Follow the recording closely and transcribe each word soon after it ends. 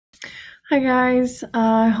Hi guys,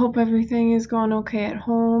 I hope everything is going okay at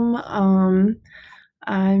home.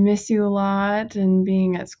 I miss you a lot, and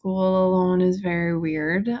being at school alone is very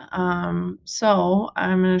weird. So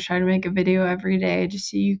I'm gonna try to make a video every day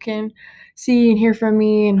just so you can see and hear from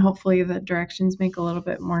me, and hopefully the directions make a little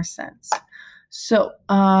bit more sense. So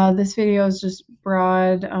this video is just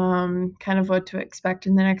broad, kind of what to expect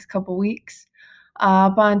in the next couple weeks.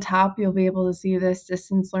 Up on top, you'll be able to see this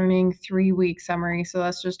distance learning 3-week summary. So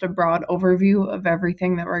that's just a broad overview of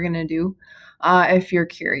everything that we're going to do if you're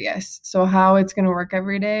curious. So how it's going to work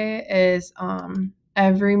every day is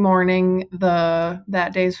every morning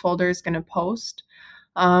that day's folder is going to post,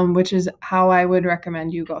 which is how I would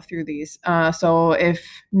recommend you go through these. So if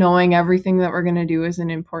knowing everything that we're going to do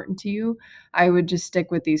isn't important to you, I would just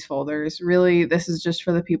stick with these folders. Really, this is just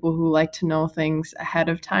for the people who like to know things ahead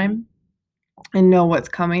of time and know what's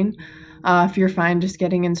coming. If you're fine just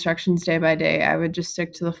getting instructions day by day, I would just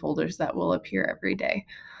stick to the folders that will appear every day.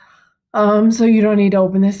 So you don't need to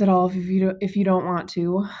open this at all if you don't want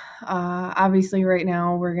to. Obviously, right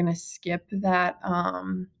now we're gonna skip that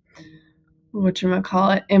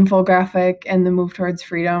infographic and the move towards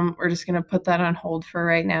freedom. We're just gonna put that on hold for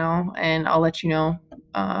right now, and I'll let you know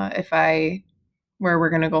where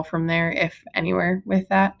we're gonna go from there, if anywhere with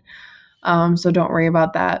that. So don't worry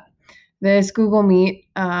about that. This Google Meet,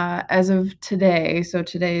 as of today, so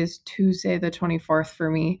today is Tuesday the 24th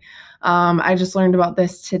for me. I just learned about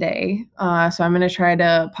this today. So I'm going to try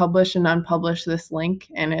to publish and unpublish this link,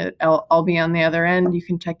 and I'll be on the other end. You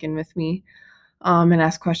can check in with me and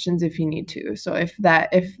ask questions if you need to. So if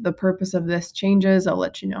the purpose of this changes, I'll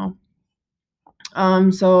let you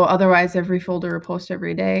know. So otherwise, every folder will post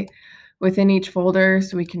every day within each folder,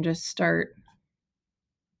 so we can just start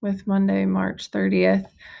with Monday, March 30th.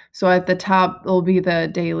 So at the top will be the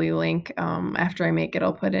daily link. After I make it,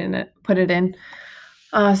 I'll put it in.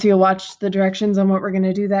 So you'll watch the directions on what we're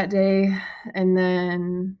gonna do that day, and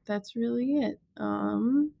then that's really it.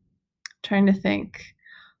 Trying to think.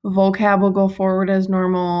 Vocab will go forward as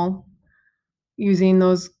normal, using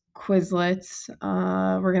those Quizlets.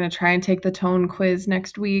 We're gonna try and take the tone quiz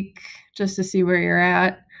next week just to see where you're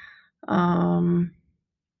at.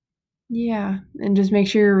 Yeah, and just make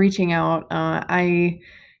sure you're reaching out. I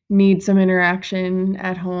need some interaction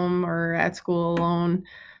at home or at school alone.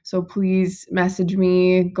 So please message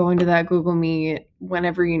me, go into that Google Meet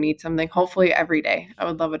whenever you need something, hopefully every day. I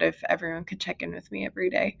would love it if everyone could check in with me every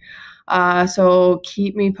day. So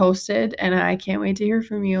keep me posted, and I can't wait to hear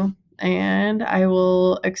from you. And I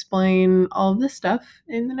will explain all of this stuff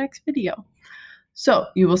in the next video. So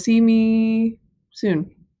you will see me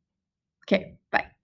soon. Okay.